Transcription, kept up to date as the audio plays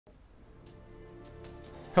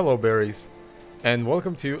Hello berries, and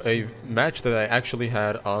welcome to a match that I actually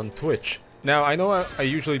had on Twitch. Now, I know I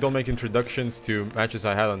usually don't make introductions to matches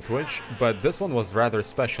I had on Twitch, but this one was rather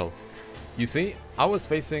special. You see, I was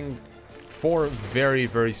facing four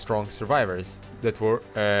very strong survivors that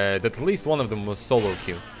at least one of them was solo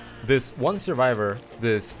queue. This one survivor,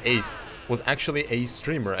 this Ace, was actually a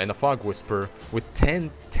streamer and a fog whisperer with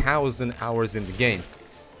 10,000 hours in the game.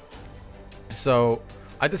 So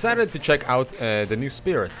I decided to check out the new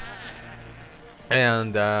Spirit,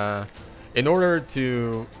 and in order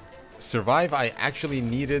to survive I actually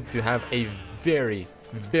needed to have a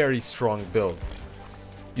very strong build.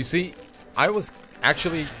 You see, I was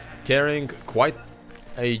actually carrying quite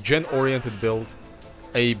a gen-oriented build,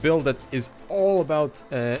 a build that is all about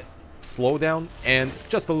slowdown and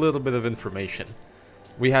just a little bit of information.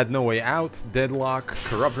 We had No Way Out, Deadlock,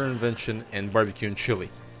 Corruptor Invention, and Barbecue and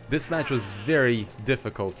Chili. This match was very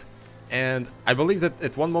difficult, and I believe that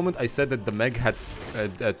at one moment I said that the Meg had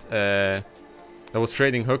that was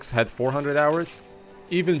trading hooks had 400 hours.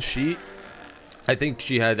 Even she, I think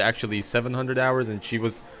she had actually 700 hours, and she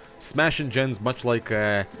was smashing gens much like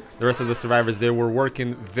the rest of the survivors. They were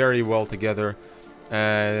working very well together,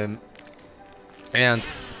 and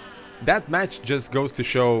that match just goes to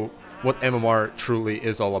show what MMR truly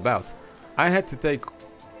is all about. I had to take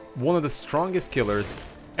one of the strongest killers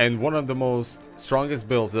and one of the most strongest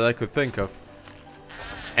builds that I could think of,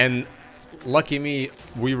 and lucky me,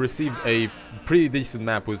 we received a pretty decent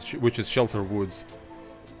map, which is Shelter Woods,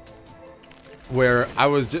 where I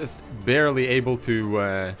was just barely able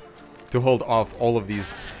to hold off all of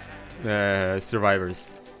these survivors.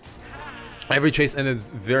 Every chase ended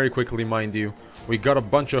very quickly, mind you. We got a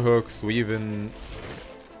bunch of hooks. We even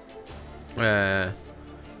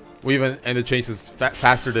ended chases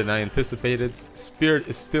faster than I anticipated. Spirit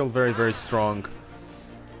is still very strong,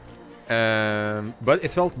 but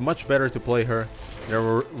it felt much better to play her. There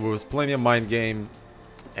was plenty of mind game,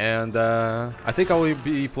 and I think I will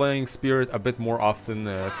be playing Spirit a bit more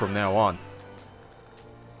often from now on.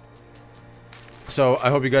 So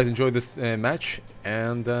I hope you guys enjoyed this match,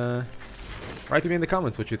 and write to me in the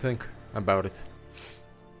comments what you think about it.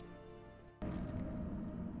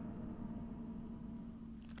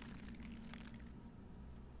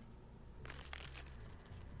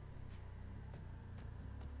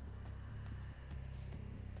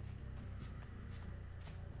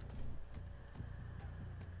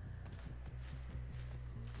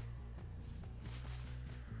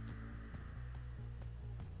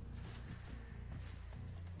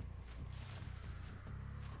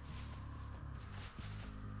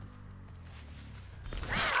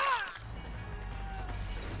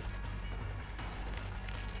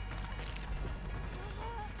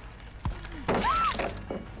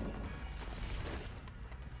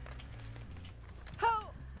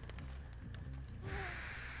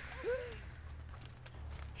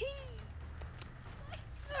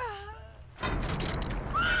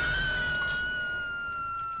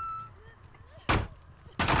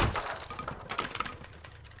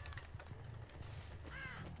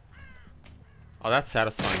 Oh, that's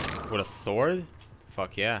satisfying. With a sword?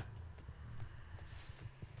 Fuck yeah.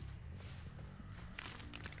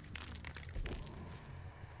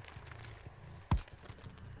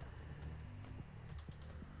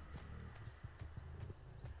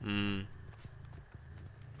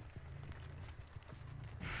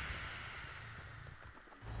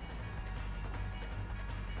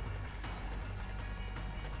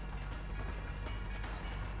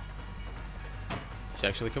 She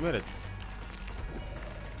actually committed.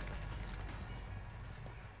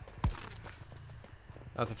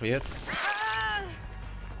 That's a free hit.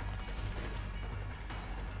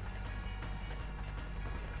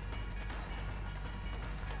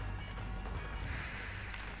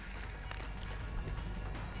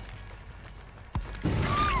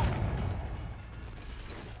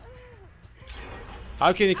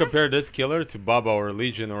 How can you compare this killer to Baba or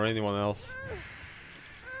Legion or anyone else?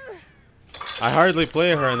 I hardly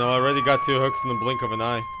play her and I already got 2 hooks in the blink of an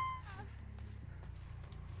eye.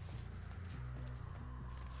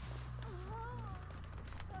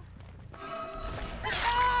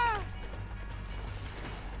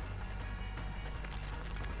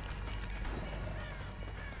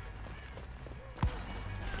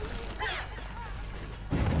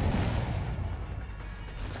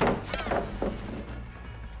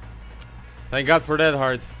 Thank God for that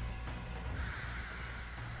heart.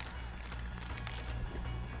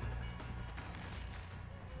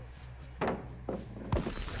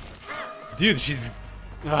 Dude, she's...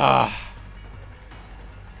 I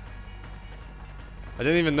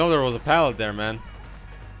didn't even know there was a pallet there, man.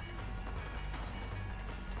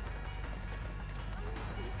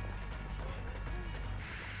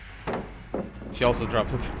 She also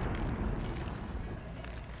dropped it.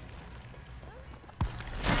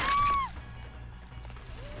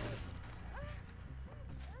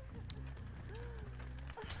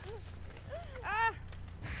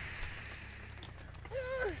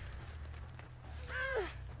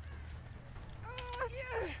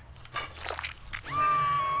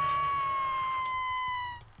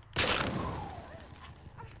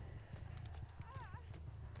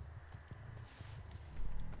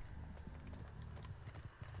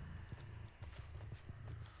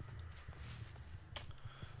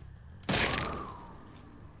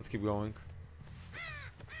 Let's keep going.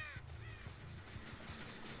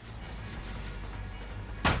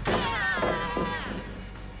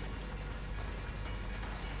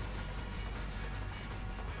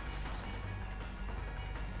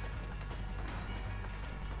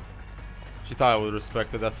 She thought I would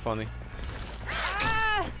respect it, that's funny.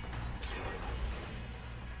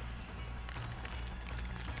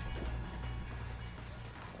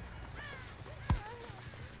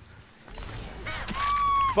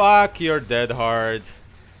 Fuck, you're dead hard.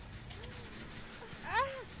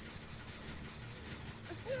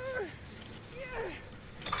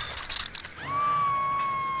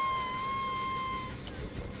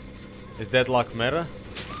 Is deadlock meta?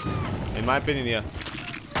 In my opinion, yeah.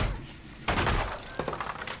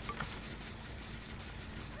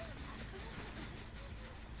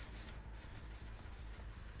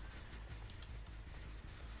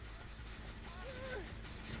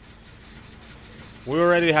 We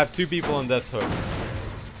already have 2 people on Death Hook.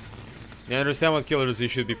 You understand what killers you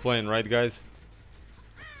should be playing, right, guys?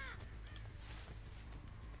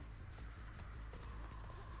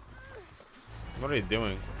 What are you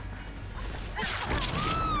doing?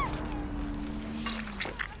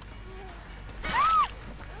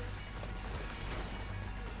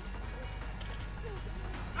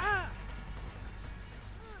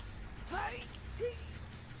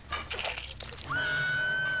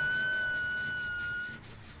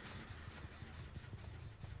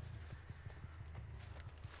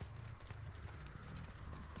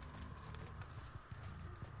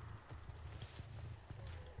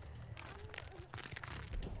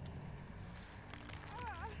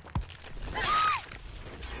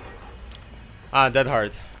 Ah, dead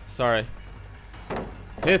hard. Sorry.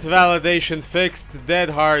 Hit validation fixed.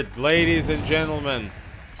 Dead hard, ladies and gentlemen.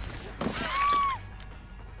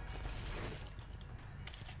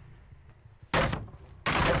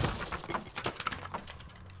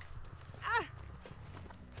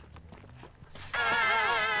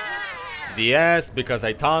 DS because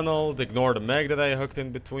I tunneled. Ignore the meg that I hooked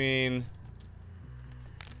in between.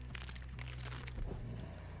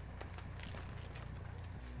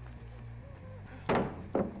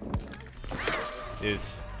 Dude.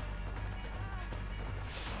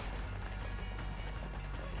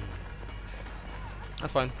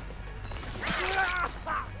 That's fine.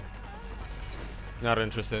 Not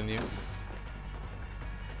interested in you.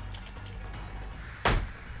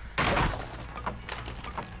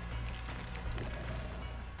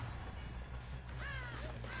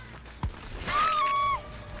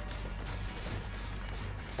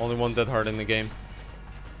 Only one dead heart in the game.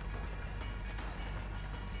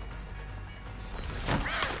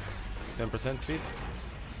 10% speed?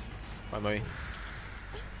 Bye bye.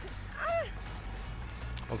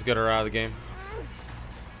 Let's get her out of the game.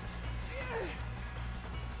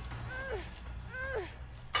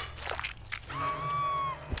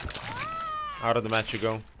 Out of the match you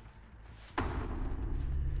go.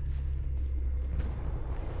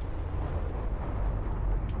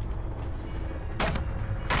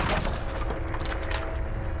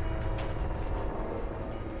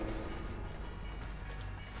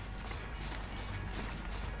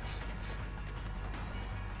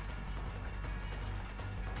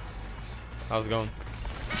 How's it going?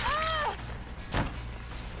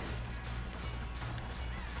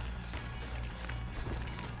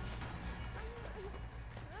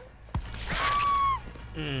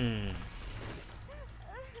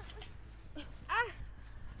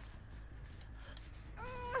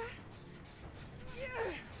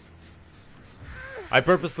 I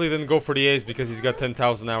purposely didn't go for the ace because he's got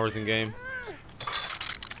 10,000 hours in game.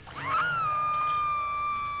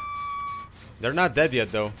 They're not dead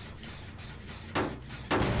yet though.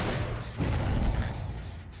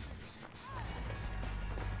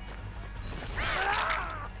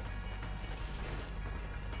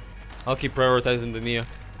 I'll keep prioritizing the Nia.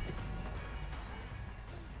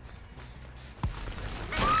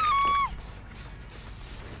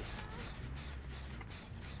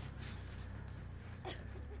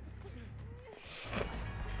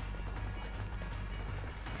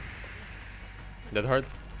 That hurt?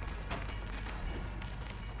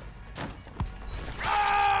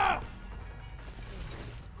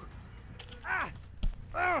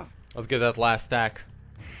 Let's get that last stack.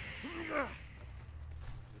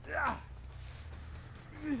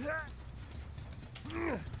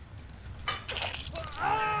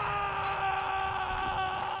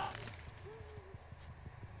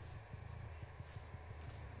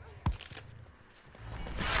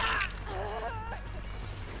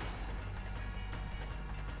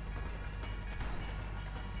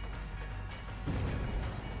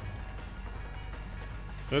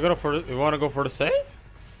 You wanna go for the save?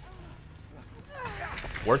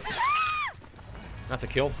 Worth it. That's a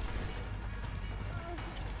kill.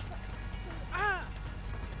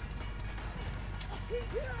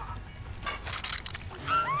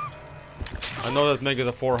 I know that Mega's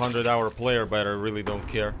a 400-hour player, but I really don't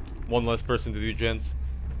care. One less person to do gens.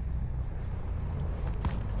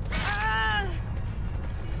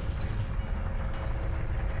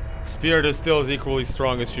 Spirit is still as equally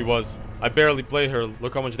strong as she was. I barely play her.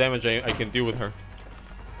 Look how much damage I can do with her.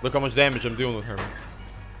 Look how much damage I'm doing with her.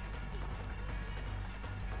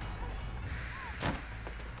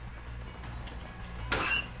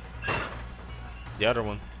 The other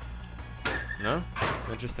one. No?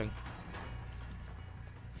 Interesting.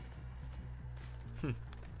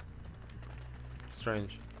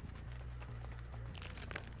 Strange.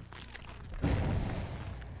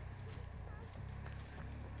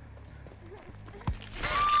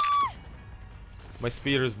 My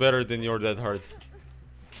speed is better than your dead heart.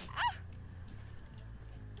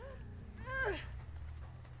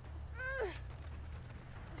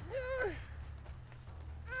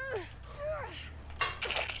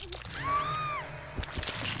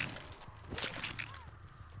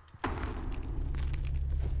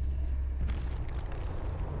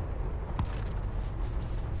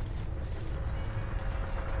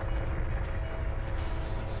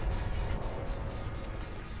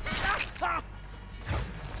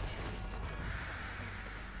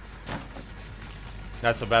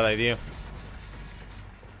 That's a bad idea.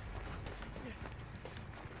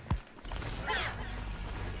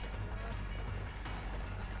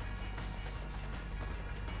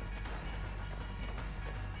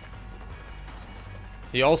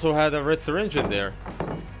 He also had a red syringe in there.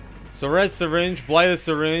 So red syringe, blighted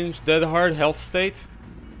syringe, dead heart, health state.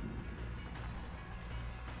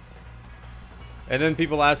 And then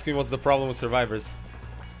people ask me what's the problem with survivors.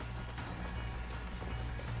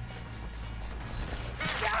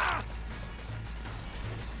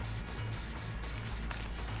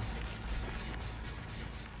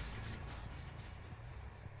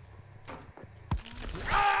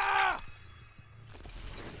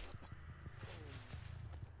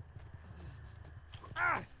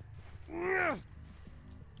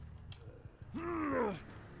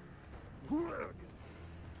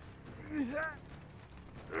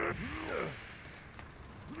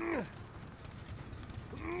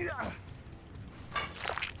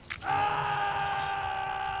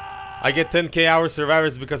 I get 10k hour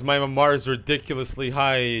survivors because my MMR is ridiculously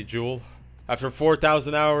high, Jewel. After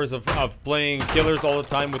 4,000 hours of playing killers all the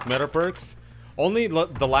time with meta perks, only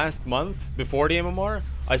the last month, before the MMR,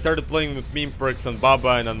 I started playing with meme perks on Baba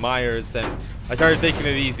and on Myers, and I started taking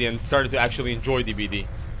it easy and started to actually enjoy DBD.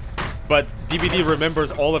 But DBD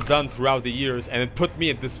remembers all I've done throughout the years, and it put me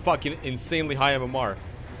at this fucking insanely high MMR.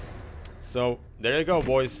 So, there you go,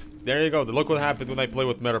 boys. There you go. Look what happened when I play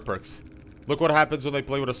with meta perks. Look what happens when I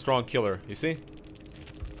play with a strong killer, you see?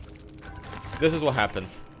 This is what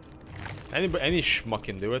happens. Any schmuck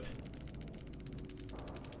can do it.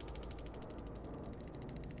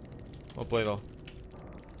 I'll play though.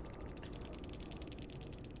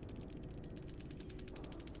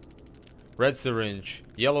 Red syringe,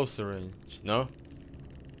 yellow syringe, no?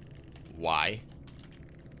 Why?